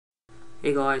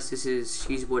Hey guys, this is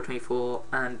She'sABoy24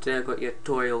 and today I've got your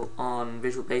tutorial on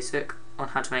Visual Basic on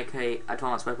how to make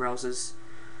advanced web browsers.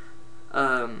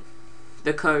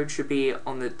 The code should be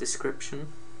on the description,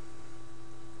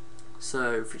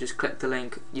 so if you just click the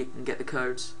link you can get the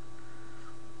codes.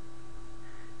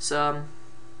 So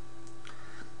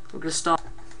we're going to start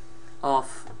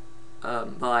off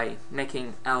by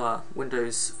making our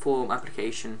Windows form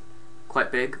application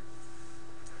quite big.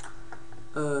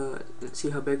 Let's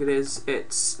see how big it is.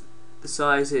 The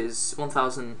size is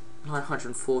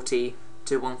 1940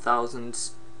 to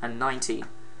 1090.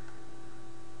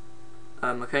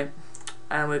 Okay,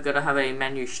 and we're going to have a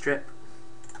menu strip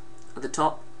at the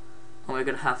top, and we're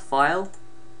going to have File,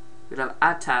 we're going to have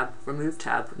Add tab, Remove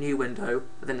tab, New window,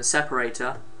 and then a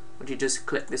separator, which you just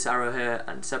click this arrow here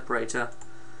and separator,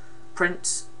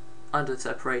 Print under the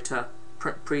separator,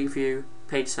 Print Preview,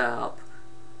 Page Setup,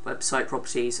 Website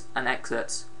Properties, and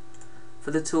Exits.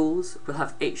 For the tools, we'll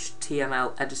have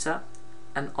HTML Editor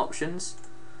and Options.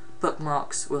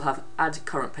 Bookmarks, we'll have Add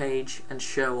Current Page and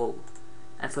Show All.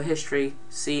 And for history,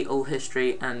 see All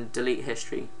History and Delete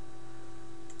History.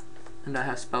 And I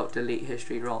have spelled Delete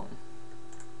History wrong.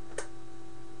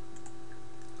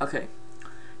 Okay,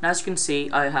 now as you can see,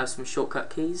 I have some shortcut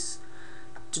keys.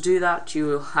 To do that, you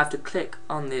will have to click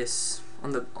on this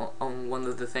on one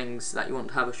of the things that you want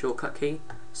to have a shortcut key.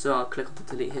 So I'll click on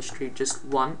Delete History just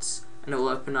once, and it will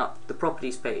open up the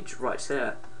Properties page right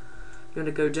here. You're going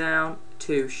to go down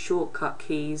to Shortcut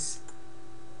Keys.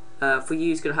 For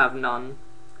you, it's going to have None,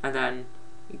 and then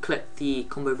you click the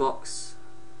combo box,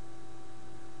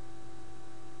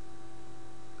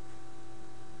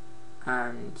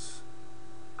 and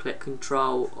click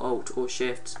Control, Alt, or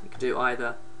Shift. You can do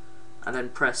either, and then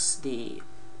press the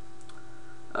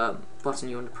button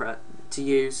you want to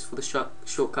use for the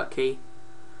shortcut key.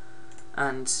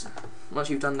 And once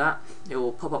you've done that, it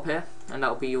will pop up here, and that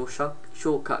will be your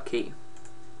shortcut key.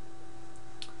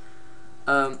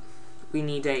 We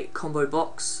need a combo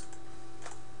box,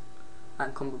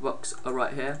 and combo box are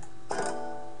right here.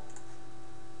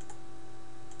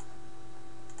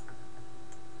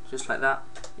 Just like that.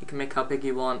 You can make how big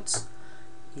you want.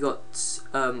 You got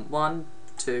 1,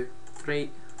 2, 3,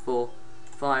 4,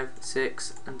 5,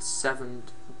 6, and 7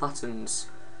 buttons.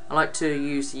 I like to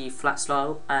use the flat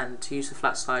style, and to use the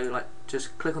flat style, you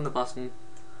just click on the button,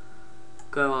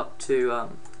 go up to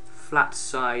flat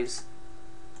size,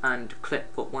 and click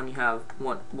what one you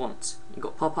want. You've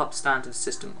got pop-up, standard,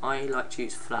 system. I like to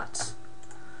use flat.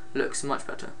 Looks much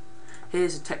better.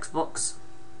 Here's a text box.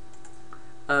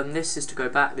 This is to go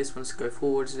back, this one's to go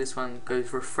forwards, this one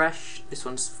goes refresh, this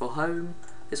one's for home,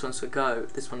 this one's to go,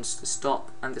 this one's to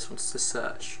stop, and this one's to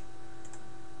search.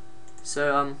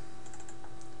 So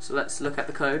let's look at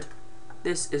the code.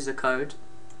 This is the code.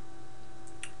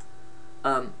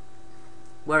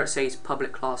 Where it says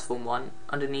public class form 1,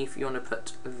 underneath you want to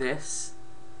put this,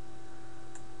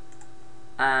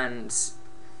 and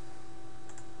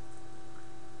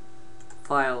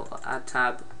File, Add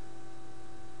tab,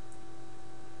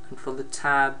 and for the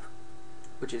tab,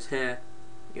 which is here,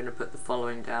 you're going to put the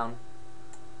following down.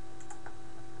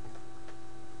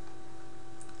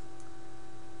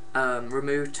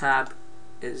 Remove tab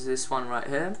is this one right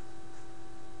here.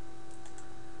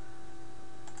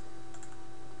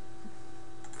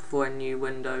 For a new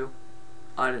window,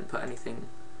 I didn't put anything.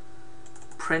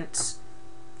 Print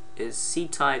is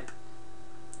C-type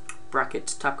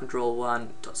bracket tab control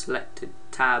 1 dot selected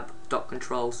tab dot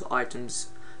controls items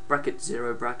bracket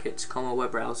 0 brackets comma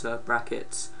web browser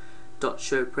brackets dot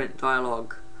show print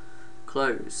dialog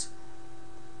close.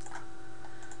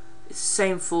 It's the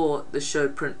same for the show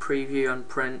print preview and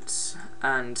print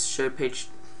and show page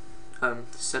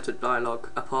setup dialog,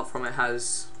 apart from it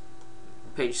has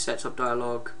page setup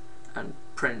dialog and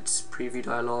print preview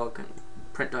dialog and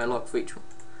print dialog for each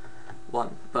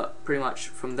one, but pretty much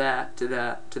from there to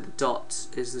the dot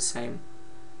is the same.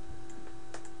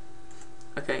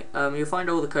 Okay, you'll find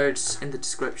all the codes in the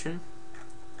description.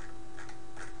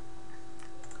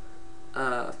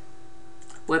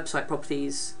 Website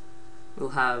properties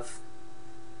will have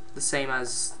the same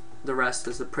as the rest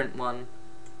as the print one,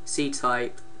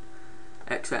 C-type,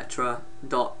 etc.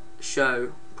 dot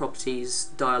show properties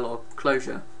dialog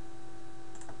closure.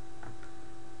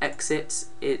 Exit,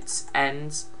 it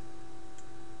ends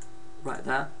right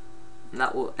there, and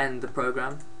that will end the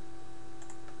program.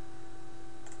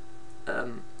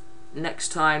 Next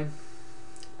time,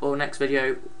 or next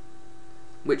video,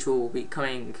 which will be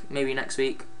coming maybe next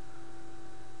week,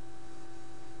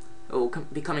 or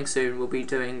be coming soon, we'll be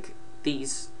doing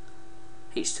these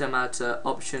HTML editor,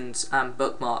 options, and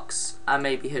bookmarks, and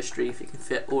maybe history if you can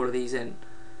fit all of these in.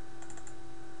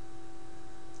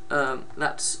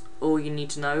 that's all you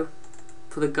need to know.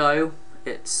 For the Go,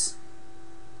 it's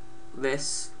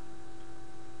this.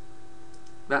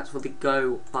 That's for the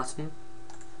Go button.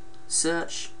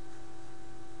 Search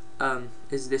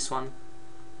is this one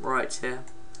right here,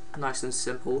 nice and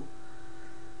simple.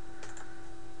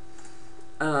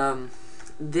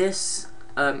 This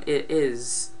it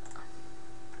is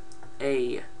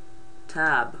a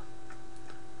tab.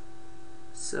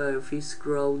 So if you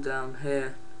scroll down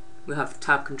here, we have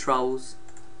tab controls.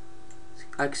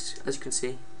 As you can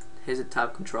see, here's a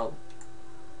tab control.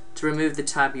 To remove the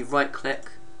tab, you right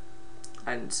click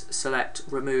and select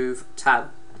remove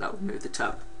tab. That will remove the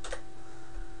tab,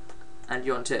 and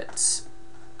you want it.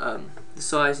 The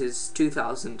size is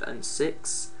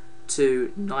 2006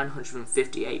 to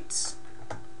 958,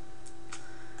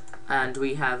 and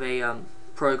we have a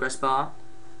progress bar.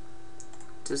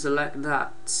 To select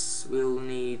that, we'll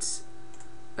need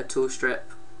a tool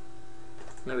strip.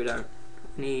 No, we don't.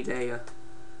 We need a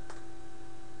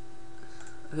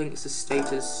I think it's a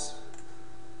status.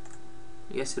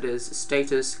 Yes, it is.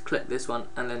 Status, click this one,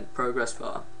 and then progress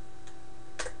bar.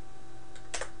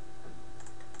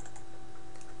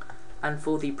 And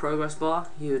for the progress bar,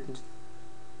 you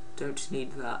don't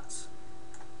need that.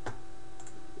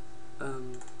 I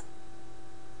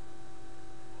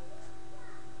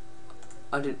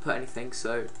didn't put anything,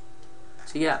 so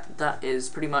yeah, that is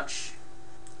pretty much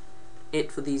it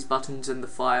for these buttons in the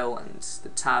file, and the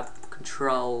tab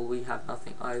control, we have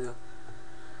nothing either.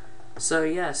 So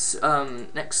yes,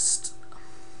 next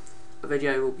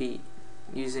video will be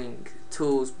using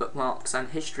tools, bookmarks and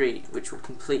history, which will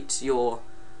complete your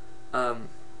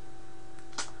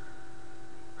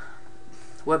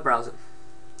web browser.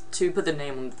 To put the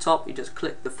name on the top, you just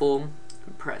click the form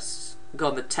and go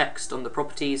on the text on the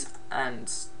properties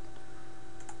and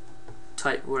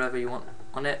type whatever you want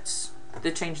on it.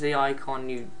 To change the icon,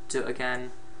 you do it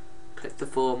again, click the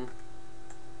form,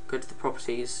 go to the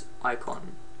properties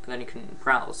icon, and then you can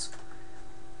browse.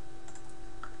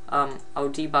 I'll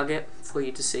debug it for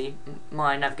you to see.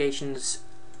 My navigation's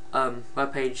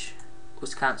webpage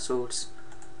was cancelled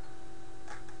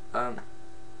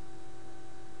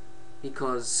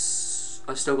because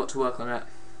I've still got to work on it,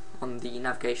 on the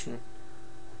navigation,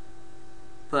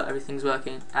 but everything's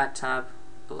working. Add tab,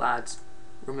 it'll add,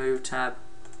 remove tab,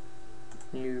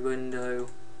 new window,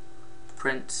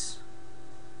 print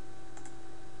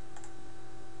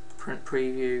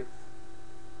preview,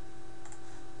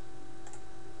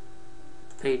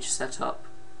 page setup,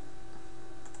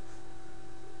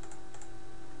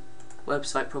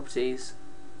 website properties,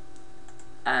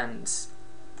 and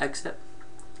exit,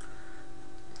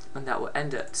 and that will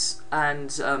end it.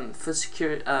 And for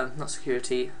security, not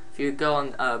security, if you go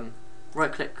on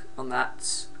right click on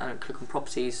that and click on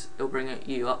properties, it'll bring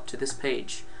you up to this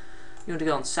page. You want to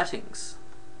go on settings,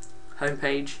 home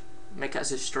page, make it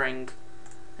as a string,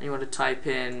 and you want to type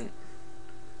in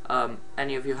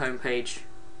any of your home page,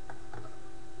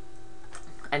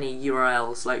 any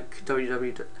URLs like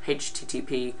www,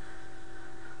 http,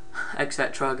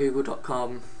 etc,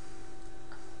 google.com,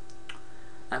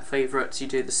 and favorites, you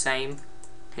do the same.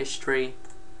 History,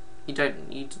 you don't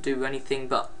need to do anything,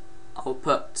 but I'll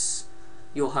put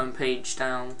your home page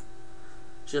down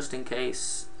just in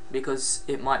case, because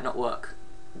it might not work.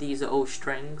 These are all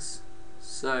strings,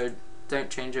 so don't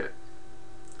change it.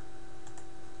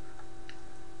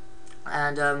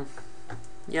 And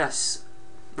yes,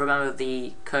 remember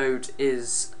the code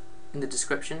is in the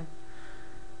description,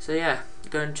 so yeah,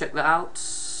 go and check that out,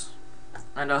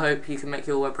 and I hope you can make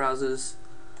your web browsers,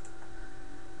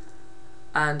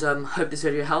 and hope this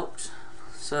video helped.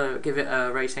 So give it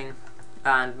a rating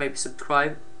and maybe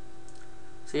subscribe.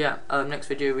 So yeah, next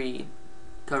video we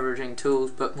covering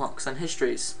tools, bookmarks and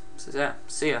histories. So yeah,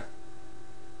 see ya.